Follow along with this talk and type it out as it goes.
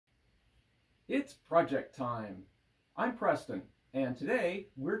It's project time. I'm Preston, and today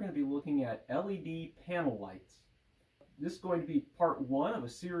we're going to be looking at LED panel lights. This is going to be part one of a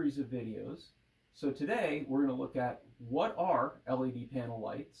series of videos. So today we're going to look at what are LED panel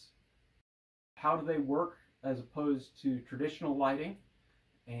lights, how do they work as opposed to traditional lighting,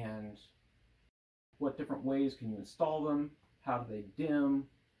 and what different ways can you install them, how do they dim,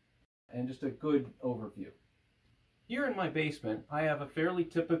 and just a good overview. Here in my basement, I have a fairly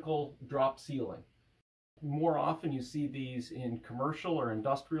typical drop ceiling. More often you see these in commercial or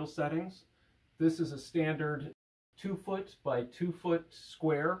industrial settings. This is a standard 2-foot by 2-foot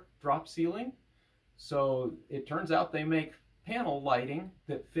square drop ceiling. So it turns out they make panel lighting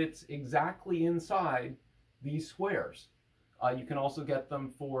that fits exactly inside these squares. You can also get them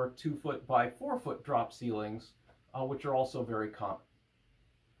for 2-foot by 4-foot drop ceilings, which are also very common.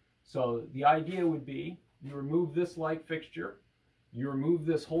 So the idea would be you remove this light fixture, you remove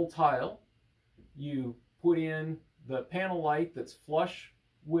this whole tile, you put in the panel light that's flush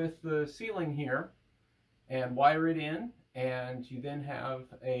with the ceiling here and wire it in, and you then have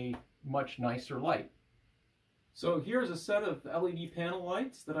a much nicer light. So here's a set of LED panel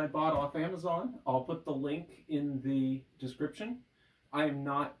lights that I bought off Amazon. I'll put the link in the description. I am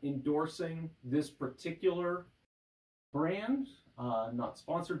not endorsing this particular brand, not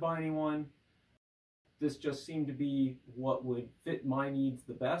sponsored by anyone. This just seemed to be what would fit my needs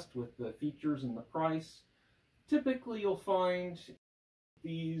the best with the features and the price. Typically you'll find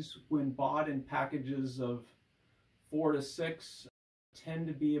these, when bought in packages of 4 to 6, tend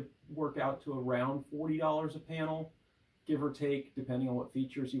to work out to around $40 a panel, give or take, depending on what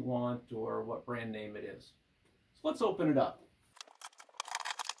features you want or what brand name it is. So let's open it up.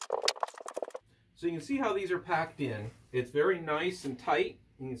 So you can see how these are packed in. It's very nice and tight.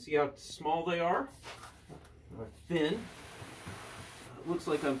 You can see how small they are. They're thin. It looks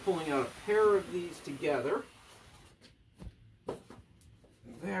like I'm pulling out a pair of these together.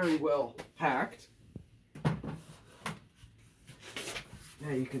 Very well packed.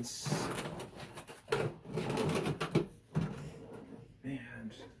 Now you can see.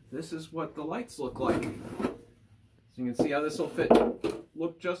 And this is what the lights look like. So you can see how this will fit.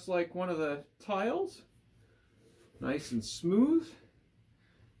 Look just like one of the tiles. Nice and smooth.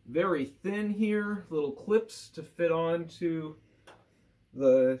 Very thin here, little clips to fit onto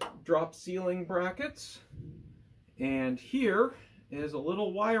the drop ceiling brackets. And here is a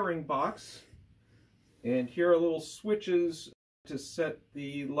little wiring box. And here are little switches to set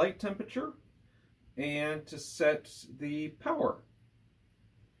the light temperature and to set the power.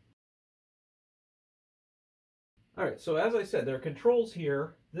 Alright, so as I said, there are controls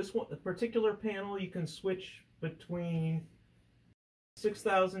here. This one, the particular panel, you can switch between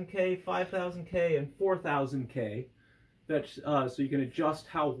 6000K, 5000K, and 4000K. That's so you can adjust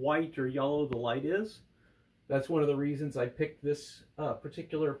how white or yellow the light is. That's one of the reasons I picked this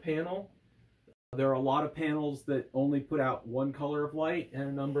particular panel. There are a lot of panels that only put out one color of light and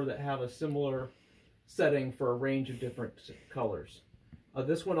a number that have a similar setting for a range of different colors.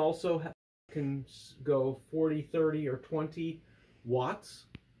 This one also can go 40, 30, or 20 watts,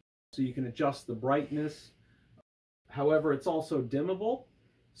 so you can adjust the brightness. However, it's also dimmable,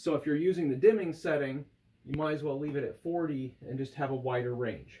 so if you're using the dimming setting, you might as well leave it at 40 and just have a wider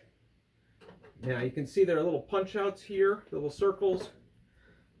range. Now you can see there are little punch outs here, little circles.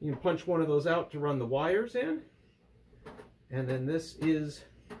 You can punch one of those out to run the wires in. And then this is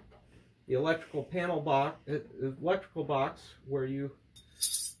the electrical box where you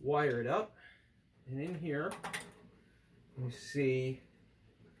wire it up. And in here you see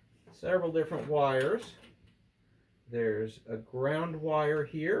several different wires. There's a ground wire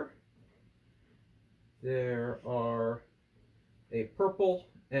here. There are a purple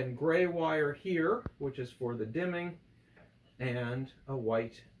and gray wire here, which is for the dimming, and a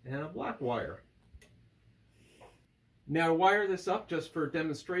white and a black wire. Now to wire this up, just for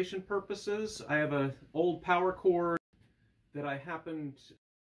demonstration purposes, I have an old power cord that I happened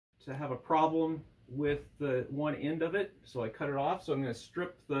to have a problem with the one end of it, so I cut it off. So I'm going to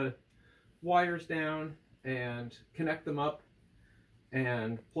strip the wires down and connect them up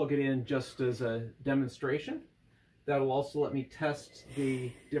and plug it in just as a demonstration. That'll also let me test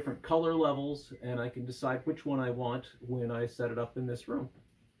the different color levels, and I can decide which one I want when I set it up in this room.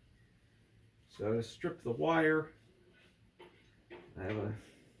 So to strip the wire, I have a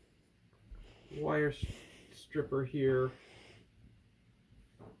wire stripper here.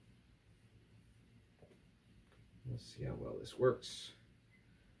 Let's see how well this works.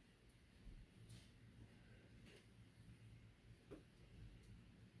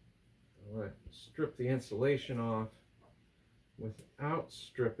 All right, strip the insulation off without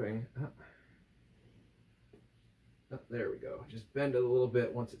stripping. Oh, there we go. Just bend it a little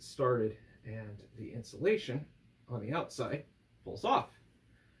bit once it's started, and the insulation on the outside pulls off.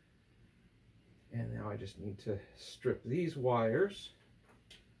 And now I just need to strip these wires.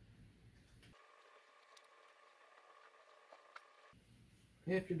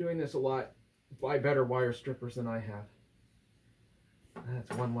 If you're doing this a lot, buy better wire strippers than I have.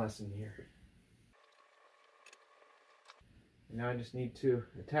 That's one lesson here. And now I just need to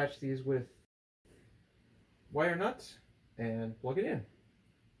attach these with wire nuts and plug it in.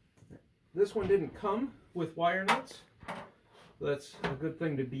 This one didn't come with wire nuts. That's a good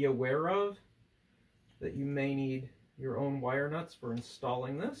thing to be aware of, that you may need your own wire nuts for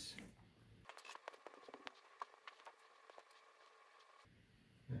installing this.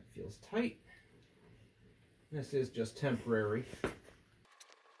 That feels tight. This is just temporary.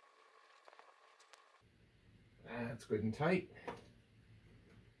 That's good and tight.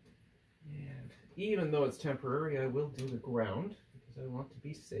 And even though it's temporary, I will do the ground because I want to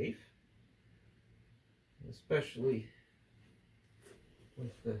be safe, especially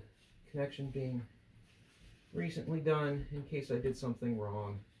with the connection being recently done in case I did something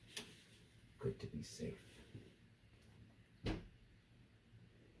wrong. Good to be safe.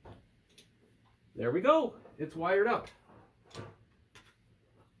 There we go. It's wired up.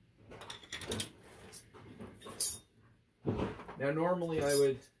 Now normally I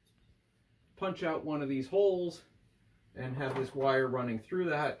would punch out one of these holes and have this wire running through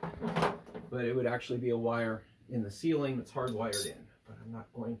that, but it would actually be a wire in the ceiling that's hardwired in. But I'm not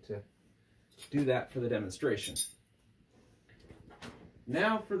going to do that for the demonstration.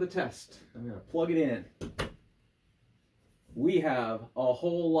 Now for the test. I'm going to plug it in. We have a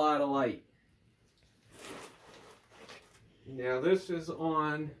whole lot of light. Now this is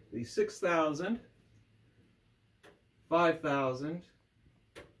on the 6,000, 5,000,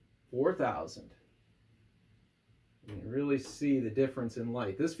 4,000. You can really see the difference in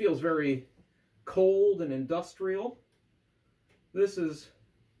light. This feels very cold and industrial. This is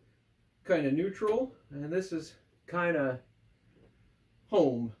kind of neutral, and this is kind of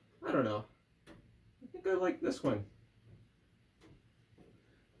home. I don't know. I think I like this one.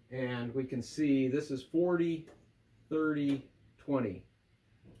 And we can see this is 40, 30, 20.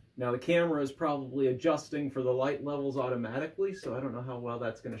 Now the camera is probably adjusting for the light levels automatically, so I don't know how well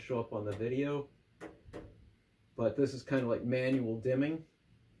that's going to show up on the video. But this is kind of like manual dimming.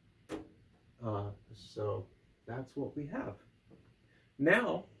 So that's what we have.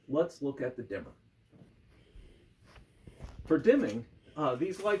 Now let's look at the dimmer. For dimming,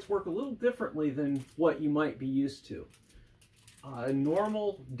 these lights work a little differently than what you might be used to. A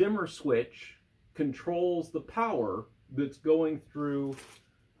normal dimmer switch controls the power that's going through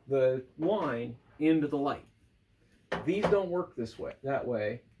the line into the light. These don't work that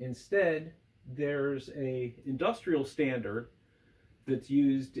way. Instead, there's a industrial standard that's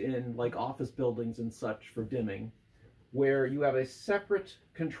used in like office buildings and such for dimming, where you have a separate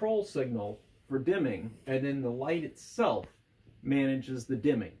control signal for dimming, and then the light itself manages the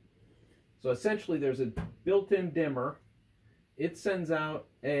dimming. So essentially there's a built-in dimmer. It sends out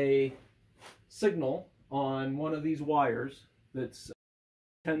a signal on one of these wires that's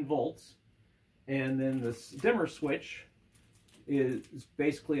 10 volts, and then this dimmer switch is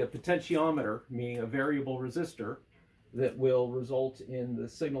basically a potentiometer, meaning a variable resistor, that will result in the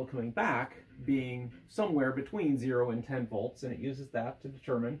signal coming back being somewhere between 0 and 10 volts, and it uses that to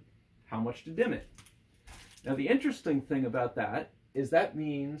determine how much to dim it. Now the interesting thing about that is that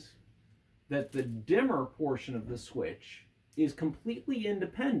means that the dimmer portion of the switch is completely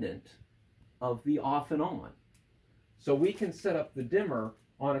independent of the off and on. So we can set up the dimmer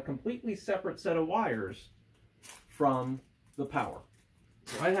on a completely separate set of wires from the power.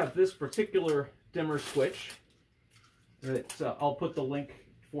 So I have this particular dimmer switch that I'll put the link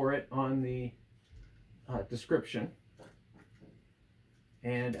for it on the description.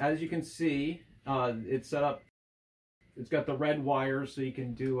 And as you can see, it's set up, it's got the red wires, so you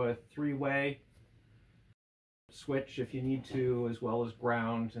can do a three-way switch if you need to, as well as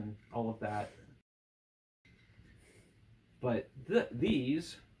ground and all of that. But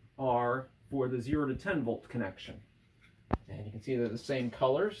these are for the 0 to 10 volt connection. And you can see they're the same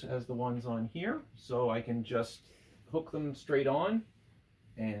colors as the ones on here, so I can just hook them straight on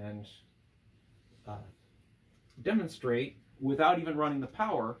and demonstrate without even running the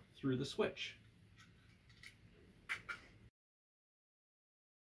power through the switch.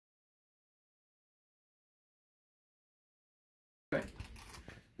 Okay.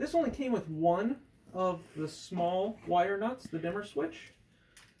 This only came with one of the small wire nuts, the dimmer switch.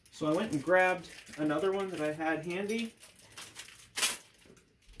 So I went and grabbed another one that I had handy.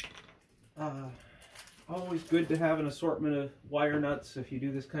 always good to have an assortment of wire nuts if you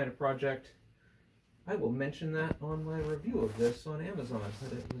do this kind of project. I will mention that on my review of this on Amazon,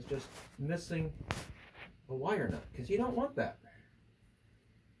 that it was just missing a wire nut, because you don't want that.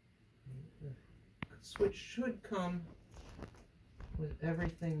 The switch should come with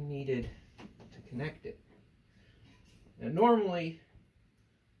everything needed to connect it. Now normally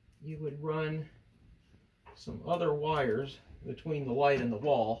you would run some other wires between the light and the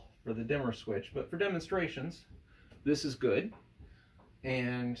wall for the dimmer switch, but for demonstrations this is good.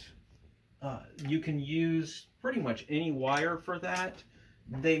 And you can use pretty much any wire for that.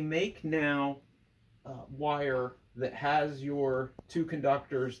 They make now wire that has your two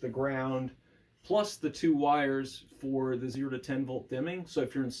conductors, the ground, plus the two wires for the 0 to 10 volt dimming. So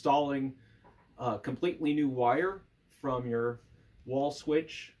if you're installing completely new wire from your wall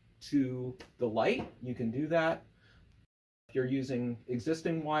switch to the light, you can do that. If you're using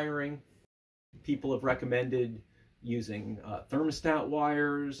existing wiring, people have recommended using thermostat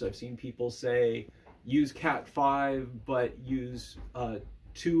wires. I've seen people say use Cat5, but use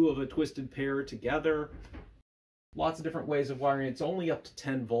two of a twisted pair together. Lots of different ways of wiring. It's only up to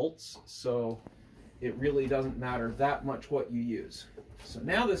 10 volts, so it really doesn't matter that much what you use. So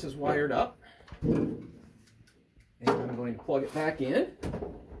now this is wired up, and I'm going to plug it back in.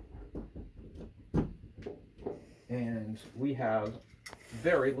 And we have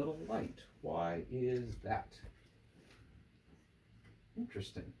very little light. Why is that?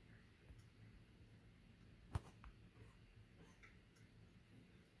 Interesting.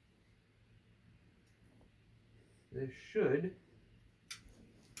 This should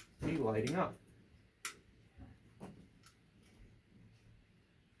be lighting up.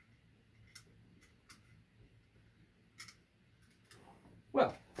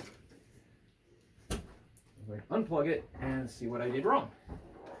 Well, I'm going to unplug it and see what I did wrong.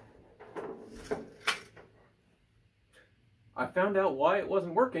 I found out why it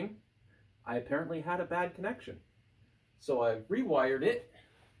wasn't working. I apparently had a bad connection. So I rewired it,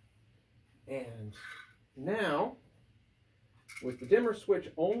 and now, with the dimmer switch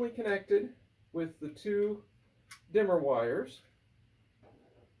only connected with the two dimmer wires,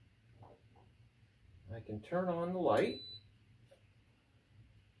 I can turn on the light,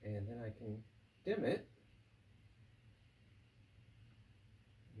 and then I can dim it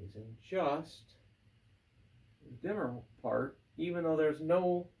using just the dimmer part, even though there's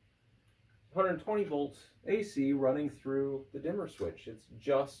no 120 volts AC running through the dimmer switch. It's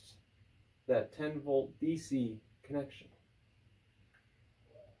just that 10 volt DC connection.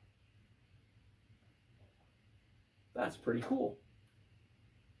 That's pretty cool.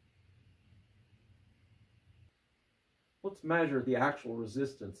 Let's measure the actual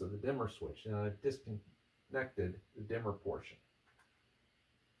resistance of the dimmer switch. Now I've disconnected the dimmer portion.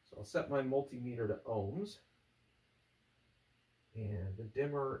 So I'll set my multimeter to ohms, and the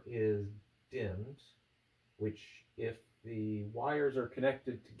dimmer is dimmed, which, if the wires are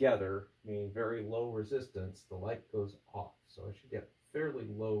connected together, meaning very low resistance, the light goes off. So I should get fairly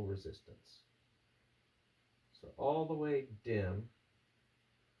low resistance. So all the way dim,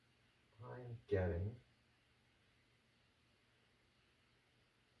 I'm getting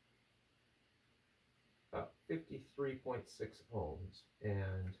about 53.6 ohms,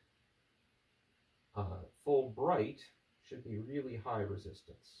 and full bright should be really high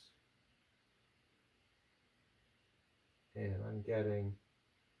resistance. And I'm getting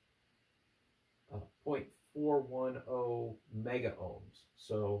 0.410 mega ohms,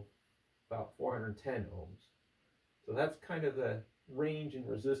 so about 410 ohms. So that's kind of the range in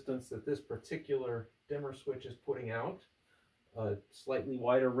resistance that this particular dimmer switch is putting out. A slightly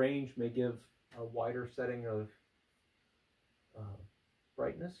wider range may give a wider setting of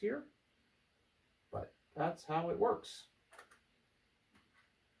brightness here, but that's how it works.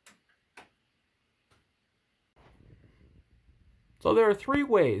 So there are three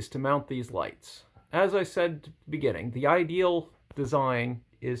ways to mount these lights. As I said at the beginning, the ideal design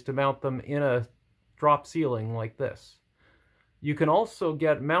is to mount them in a drop ceiling like this. You can also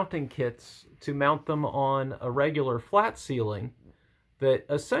get mounting kits to mount them on a regular flat ceiling that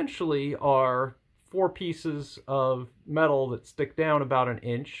essentially are 4 pieces of metal that stick down about 1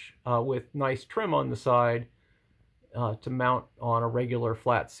 inch with nice trim on the side to mount on a regular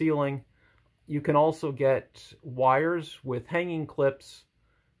flat ceiling. You can also get wires with hanging clips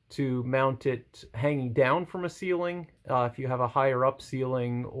to mount it hanging down from a ceiling if you have a higher up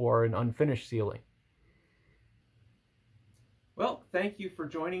ceiling or an unfinished ceiling. Well, thank you for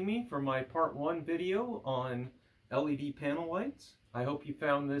joining me for my part 1 video on LED panel lights. I hope you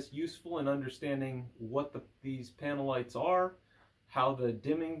found this useful in understanding what these panel lights are, how the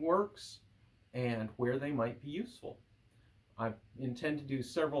dimming works, and where they might be useful. I intend to do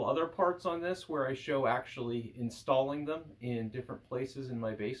several other parts on this where I show actually installing them in different places in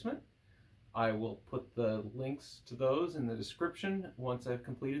my basement. I will put the links to those in the description once I've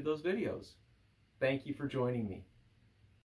completed those videos. Thank you for joining me.